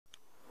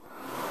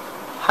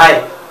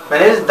Hi, my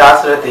name is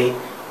Dasarathy.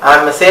 I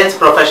am a sales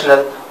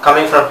professional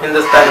coming from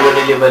Hindustan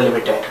Unilever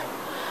Limited.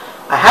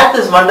 I had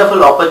this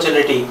wonderful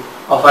opportunity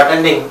of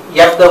attending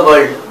F the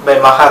World by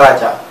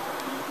Maharaja.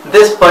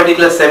 This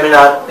particular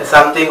seminar is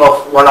something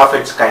of one of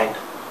its kind,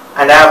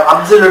 and I have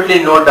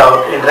absolutely no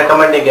doubt in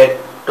recommending it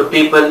to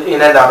people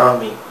in and around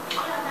me.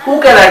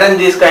 Who can attend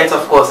these kinds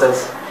of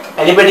courses?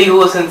 Anybody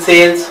who is in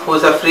sales, who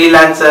is a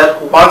freelancer,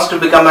 who wants to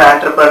become an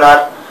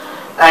entrepreneur,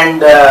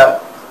 and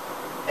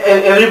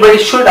everybody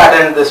should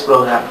attend this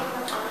program.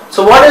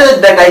 So what is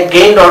it that I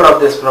gained out of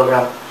this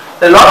program?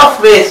 There are a lot of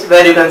ways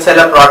where you can sell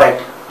a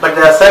product, but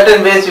there are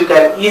certain ways you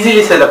can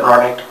easily sell a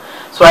product.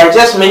 So I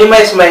just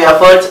minimized my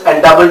efforts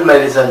and doubled my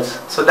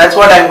results. So that's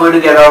what I'm going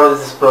to get out of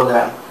this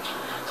program.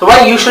 So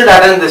why you should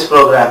attend this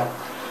program?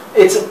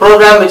 It's a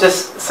program which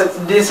is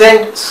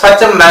designed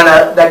such a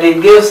manner that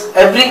it gives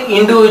every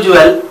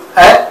individual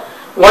a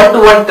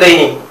one-to-one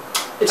training.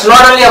 It's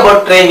not only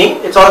about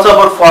training, it's also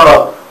about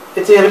follow-up.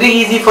 It's very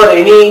easy for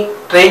any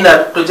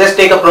trainer to just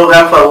take a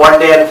program for one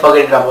day and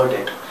forget about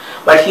it.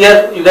 But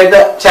here you get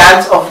the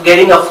chance of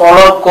getting a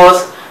follow-up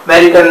course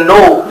where you can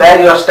know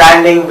where you are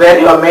standing, where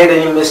you have made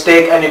any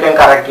mistake, and you can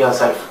correct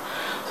yourself.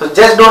 So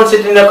just don't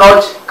sit in your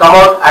couch, come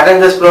out,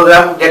 attend this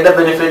program, get the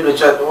benefit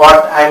which is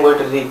what I am going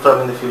to read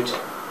from in the future.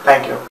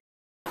 Thank you.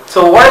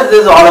 So what is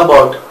this all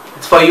about?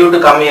 It's for you to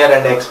come here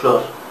and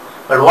explore.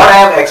 But what I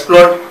have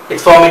explored,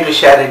 it's for me to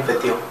share it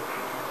with you.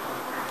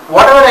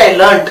 Whatever I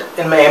learnt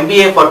in my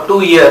MBA for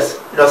 2 years,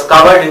 it was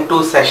covered in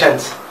 2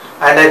 sessions,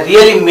 and I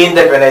really mean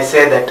that when I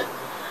say that.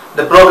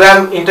 The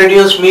program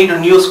introduced me to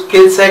new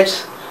skill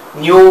sets,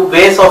 new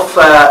ways of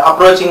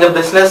approaching a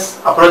business,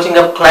 approaching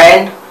a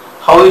client,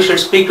 how you should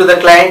speak to the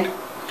client,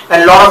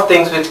 and a lot of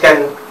things which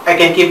I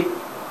can keep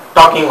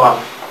talking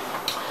on.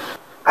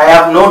 I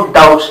have no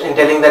doubts in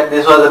telling that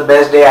this was the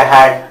best day I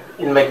had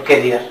in my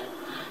career.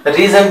 The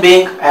reason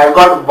being, I have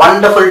got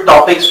wonderful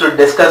topics to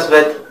discuss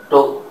with,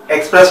 to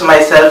express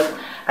myself,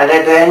 and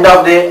at the end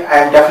of the day, I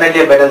am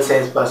definitely a better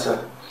salesperson.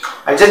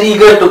 I am just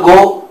eager to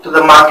go to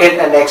the market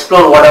and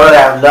explore whatever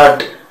I have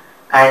learnt,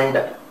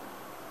 and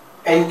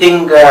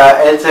anything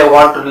else I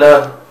want to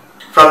learn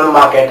from the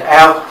market. I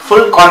have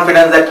full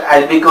confidence that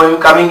I will be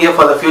coming here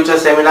for the future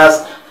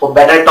seminars for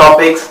better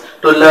topics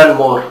to learn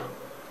more.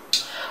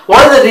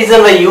 What is the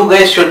reason why you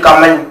guys should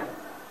come and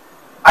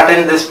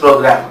attend this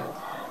program?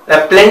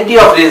 There are plenty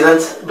of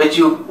reasons which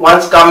you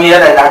once come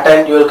here and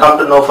attend, you will come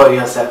to know for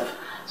yourself.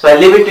 So I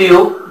leave it to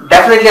you.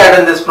 Definitely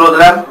attend this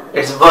program.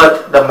 It's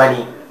worth the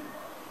money.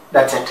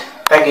 That's it.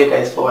 Thank you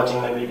guys for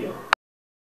watching my video.